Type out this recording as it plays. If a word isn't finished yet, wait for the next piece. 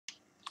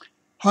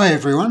Hi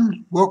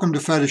everyone, welcome to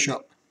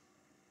Photoshop.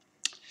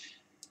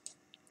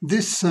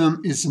 This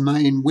is the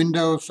main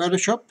window of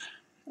Photoshop.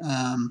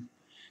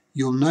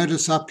 You'll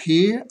notice up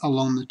here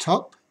along the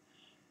top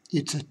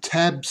it's a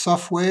tab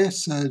software,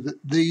 so that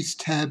these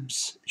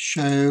tabs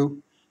show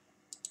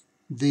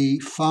the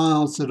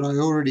files that I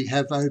already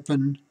have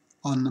open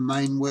on the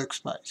main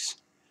workspace.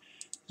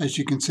 As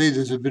you can see,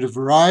 there's a bit of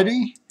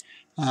variety,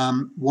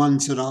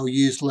 ones that I'll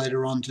use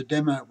later on to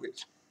demo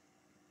with.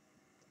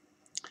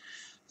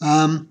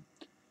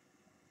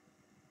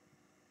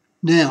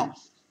 Now,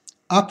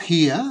 up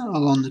here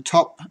along the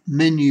top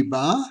menu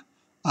bar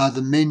are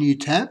the menu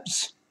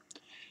tabs.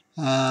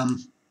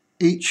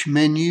 Each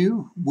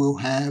menu will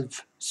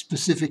have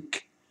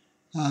specific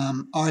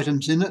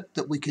items in it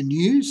that we can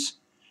use.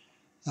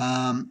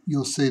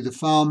 You'll see the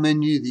file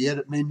menu, the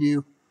edit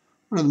menu.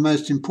 One of the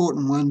most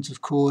important ones,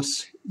 of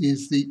course,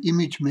 is the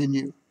image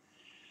menu.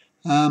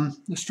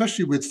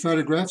 Especially with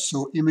photographs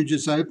or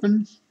images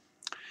open,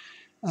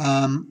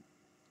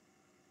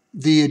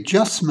 the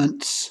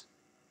adjustments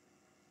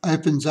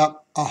opens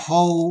up a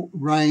whole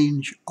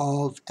range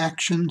of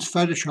actions,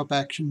 Photoshop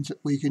actions that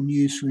we can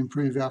use to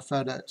improve our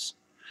photos.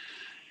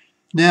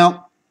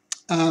 Now,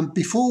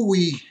 before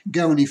we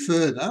go any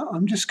further,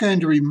 I'm just going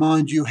to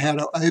remind you how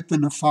to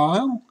open a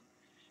file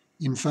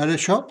in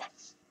Photoshop.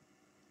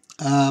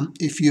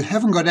 If you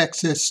haven't got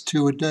access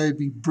to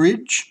Adobe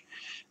Bridge,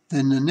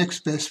 then the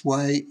next best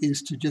way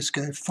is to just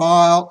go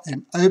File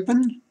and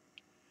Open.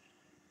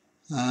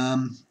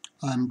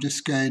 I'm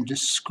just going to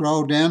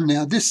scroll down.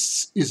 Now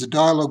this is a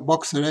dialog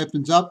box that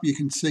opens up. You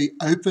can see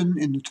Open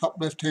in the top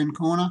left hand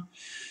corner.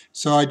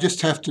 So I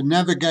just have to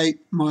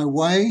navigate my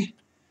way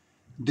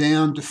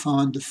down to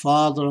find the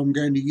file that I'm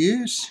going to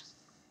use.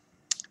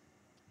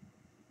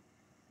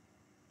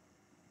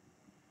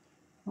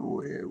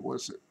 Where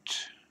was it?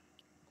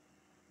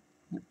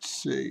 Let's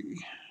see.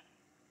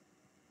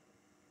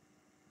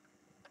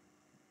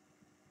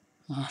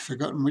 I've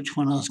forgotten which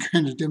one I was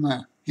going to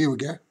demo. Here we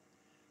go.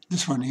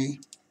 This one here.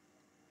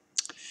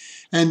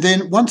 And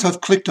then once I've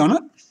clicked on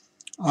it,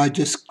 I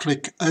just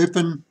click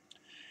Open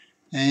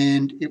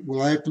and it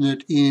will open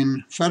it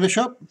in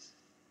Photoshop.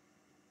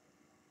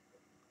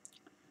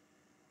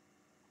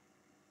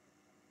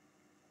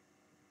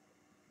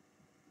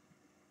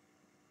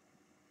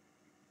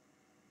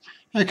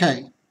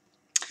 Okay,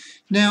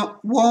 now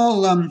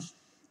while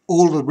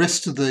all the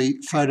rest of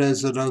the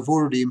photos that I've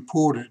already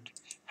imported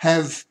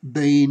have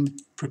been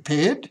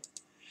prepared,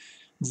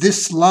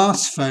 this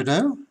last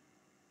photo,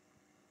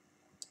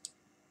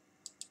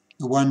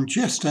 the one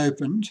just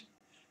opened,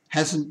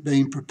 hasn't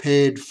been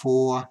prepared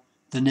for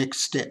the next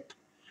step.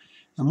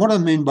 And what I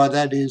mean by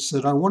that is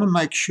that I want to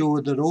make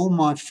sure that all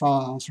my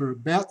files are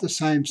about the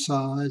same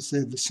size,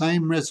 they're the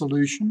same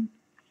resolution,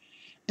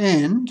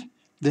 and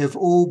they've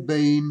all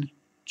been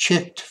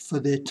checked for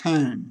their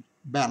tone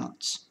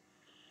balance.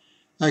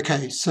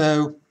 Okay,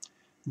 so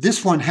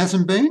this one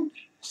hasn't been,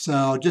 so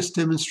I'll just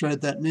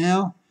demonstrate that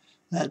now.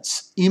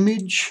 That's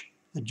Image,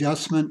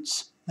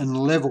 Adjustments, and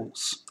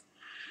Levels.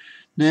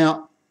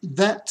 Now,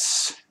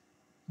 that's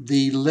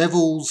the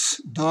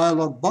Levels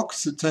dialog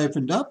box that's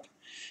opened up,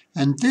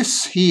 and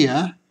this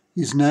here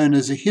is known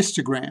as a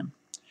histogram.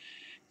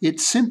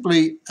 It's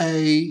simply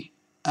a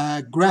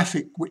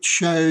graphic which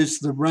shows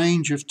the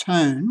range of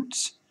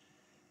tones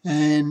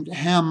and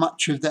how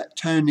much of that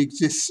tone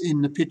exists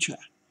in the picture.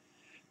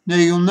 Now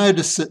you'll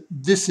notice that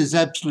this is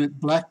absolute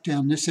black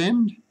down this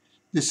end,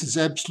 this is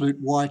absolute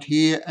white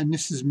here, and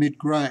this is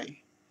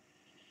mid-grey.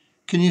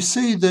 Can you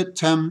see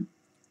that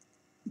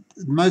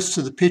most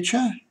of the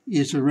picture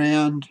is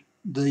around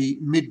the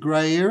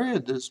mid-grey area?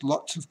 There's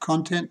lots of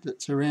content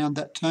that's around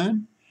that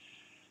tone.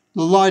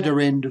 The lighter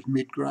end of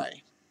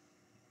mid-grey.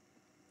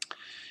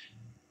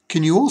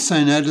 Can you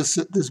also notice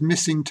that there's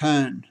missing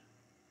tone?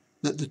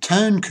 That the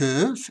tone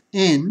curve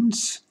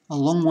ends a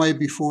long way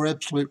before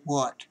absolute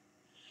white.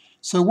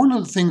 So one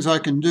of the things I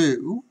can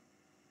do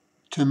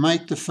to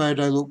make the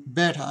photo look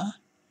better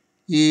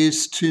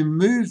is to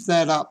move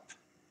that up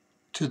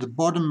to the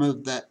bottom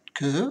of that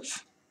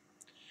curve.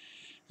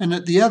 And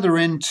at the other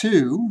end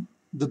too,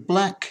 the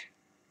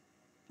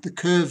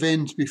curve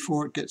ends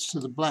before it gets to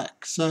the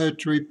black. So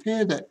to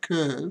repair that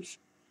curve,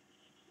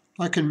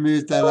 I can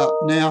move that up.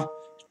 Now,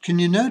 can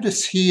you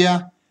notice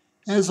here,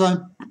 as I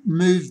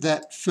move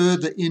that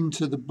further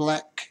into the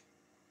black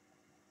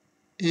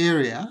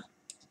area,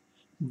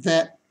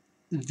 that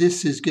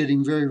this is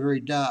getting very,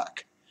 very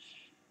dark.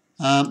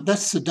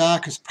 That's the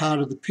darkest part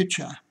of the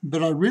picture,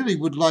 but I really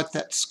would like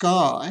that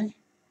sky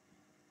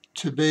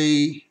to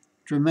be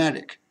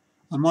dramatic.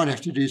 I might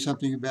have to do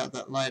something about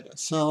that later.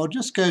 So I'll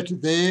just go to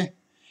there,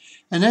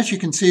 and as you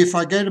can see, if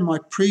I go to my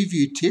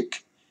preview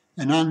tick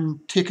and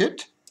untick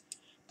it,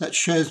 that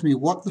shows me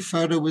what the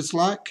photo was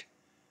like.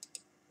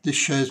 This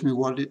shows me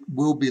what it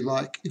will be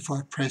like if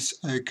I press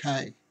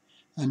OK,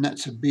 and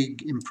that's a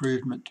big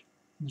improvement.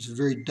 It was a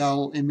very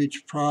dull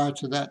image prior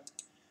to that.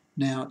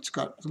 Now it's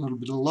got a little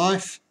bit of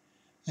life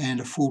and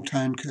a full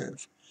tone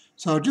curve.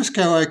 So I'll just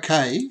go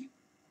OK.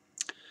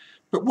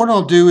 But what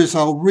I'll do is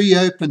I'll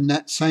reopen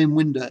that same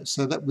window.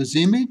 So that was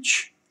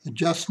Image,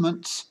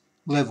 Adjustments,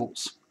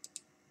 Levels.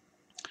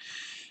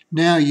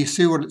 Now you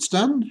see what it's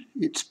done?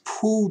 It's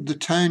pulled the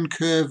tone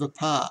curve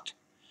apart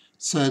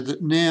so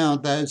that now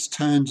those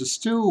tones are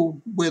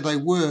still where they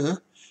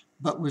were,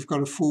 but we've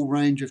got a full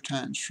range of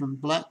tones from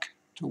black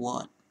to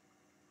white.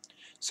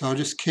 So I'll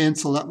just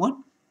cancel that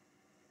one.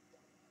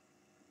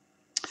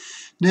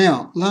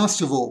 Now,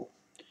 last of all,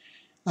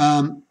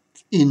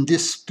 in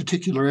this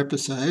particular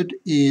episode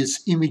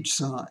is image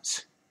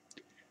size.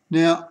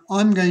 Now,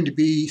 I'm going to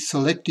be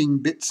selecting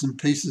bits and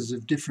pieces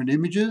of different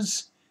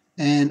images,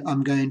 and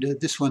I'm going to,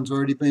 this one's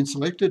already been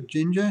selected,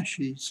 Ginger,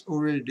 she's all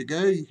ready to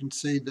go. You can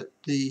see that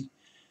the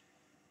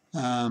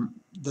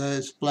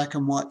those black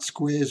and white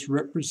squares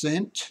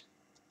represent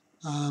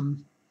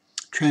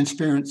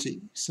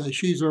transparency. So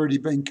she's already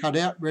been cut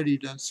out, ready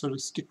to sort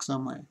of stick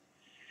somewhere.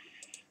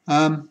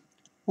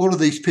 All of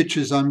these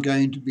pictures, I'm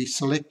going to be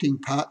selecting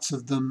parts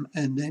of them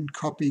and then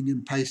copying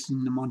and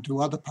pasting them onto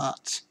other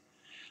parts,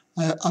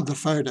 other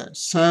photos.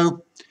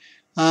 So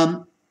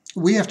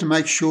we have to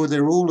make sure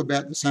they're all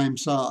about the same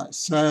size.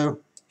 So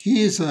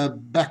here's a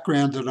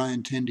background that I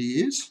intend to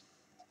use.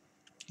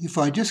 If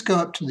I just go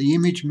up to the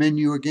image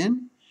menu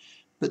again,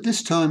 but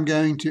this time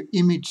going to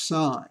image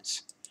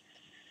size,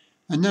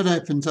 and that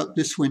opens up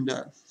this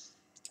window.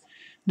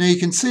 Now you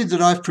can see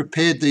that I've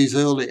prepared these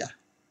earlier.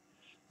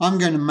 I'm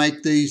going to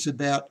make these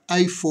about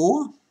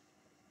A4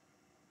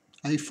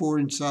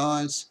 in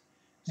size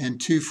and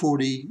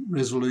 240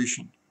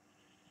 resolution.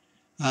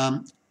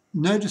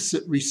 Notice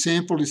that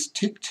resample is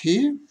ticked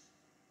here.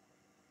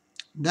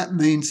 That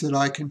means that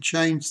I can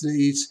change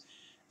these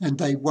and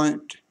they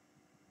won't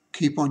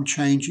keep on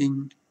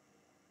changing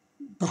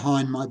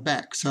behind my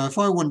back. So if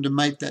I wanted to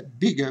make that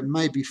bigger,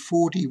 maybe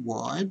 40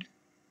 wide,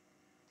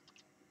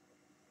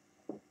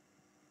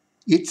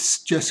 it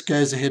just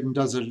goes ahead and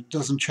does it. It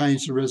doesn't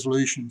change the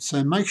resolution.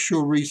 So make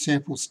sure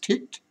resample's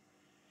ticked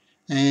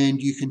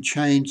and you can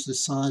change the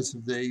size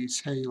of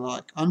these how you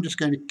like. I'm just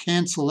going to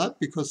cancel that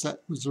because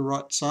that was the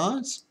right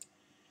size.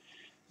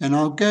 And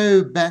I'll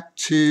go back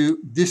to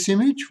this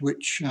image,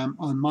 which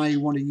I may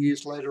want to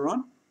use later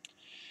on.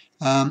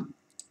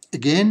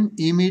 Again,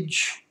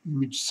 image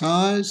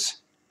size.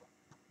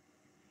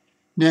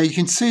 Now you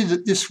can see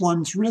that this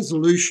one's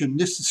resolution,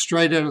 this is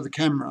straight out of the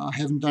camera. I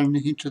haven't done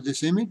anything to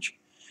this image.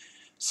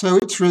 So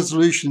its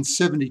resolution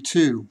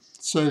 72.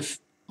 So if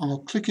I'll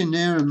click in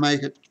there and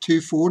make it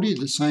 240,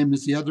 the same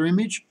as the other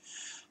image.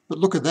 But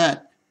look at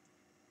that.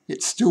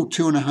 It's still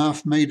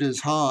 2.5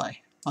 meters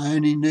high. I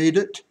only need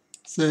it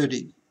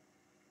 30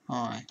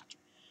 high.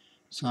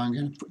 So I'm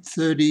going to put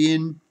 30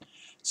 in.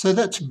 So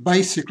that's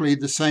basically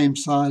the same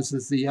size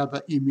as the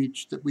other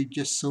image that we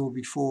just saw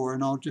before.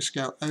 And I'll just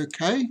go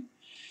OK.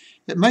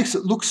 It makes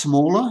it look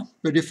smaller,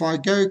 but if I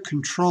go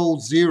Control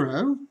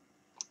 0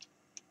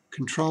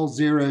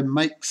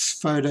 makes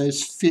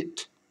photos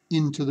fit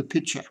into the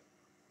picture.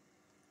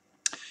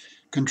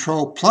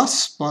 Control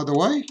plus, by the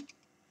way,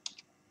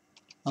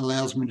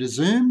 allows me to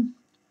zoom.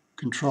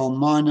 Control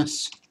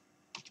minus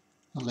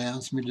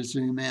allows me to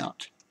zoom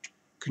out.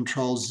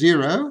 Control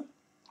 0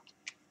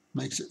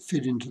 makes it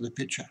fit into the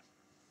picture.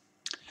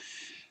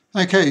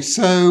 Okay,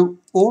 so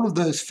all of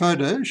those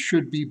photos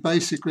should be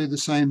basically the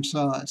same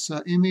size.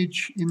 So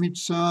image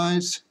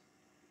size.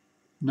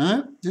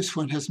 No, this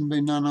one hasn't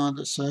been done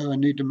either, so I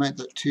need to make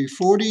that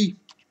 240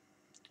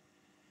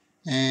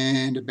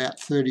 and about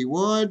 30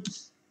 wide.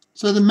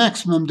 So the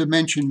maximum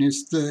dimension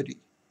is 30.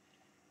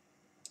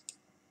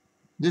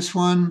 This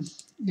one,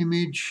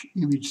 image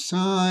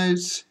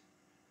size,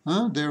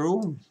 they're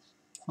all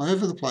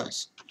over the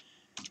place.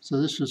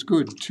 So this was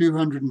good,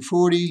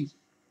 240,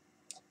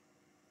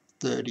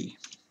 30,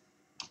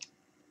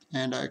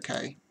 and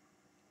OK.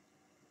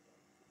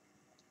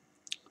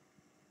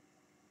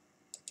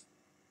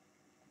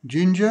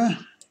 Ginger,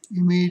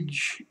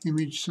 image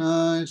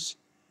size.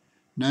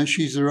 No,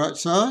 she's the right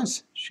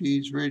size.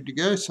 She's ready to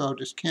go, so I'll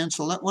just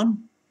cancel that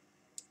one.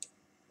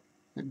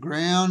 The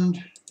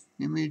ground,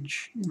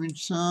 image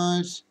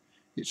size.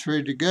 It's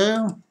ready to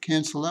go.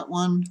 Cancel that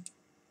one.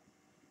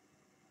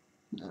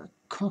 The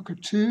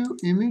cockatoo,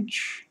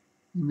 image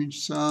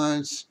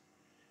size,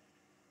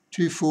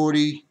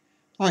 240.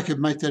 I could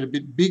make that a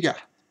bit bigger.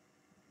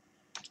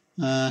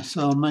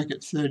 So I'll make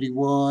it 30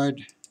 wide.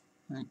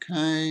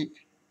 Okay.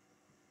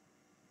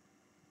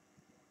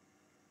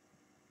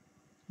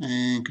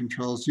 And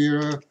Control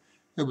 0.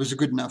 It was a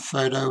good enough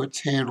photo. It's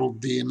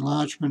handled the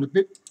enlargement a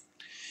bit.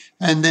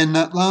 And then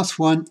that last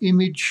one,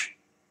 image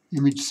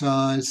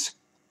size,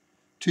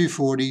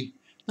 240.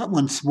 That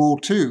one's small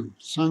too,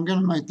 so I'm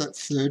going to make that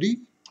 30,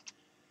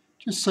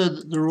 just so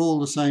that they're all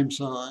the same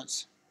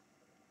size.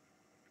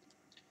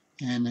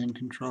 And then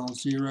Control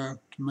 0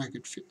 to make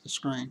it fit the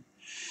screen.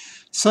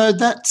 So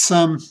that's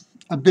a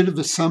bit of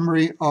a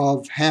summary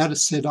of how to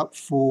set up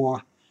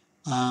for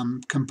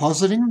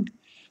compositing.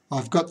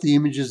 I've got the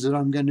images that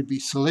I'm going to be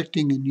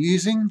selecting and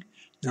using.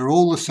 They're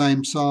all the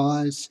same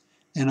size,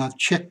 and I've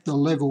checked the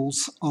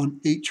levels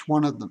on each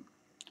one of them.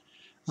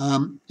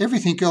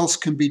 Everything else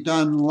can be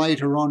done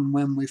later on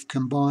when we've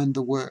combined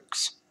the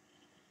works.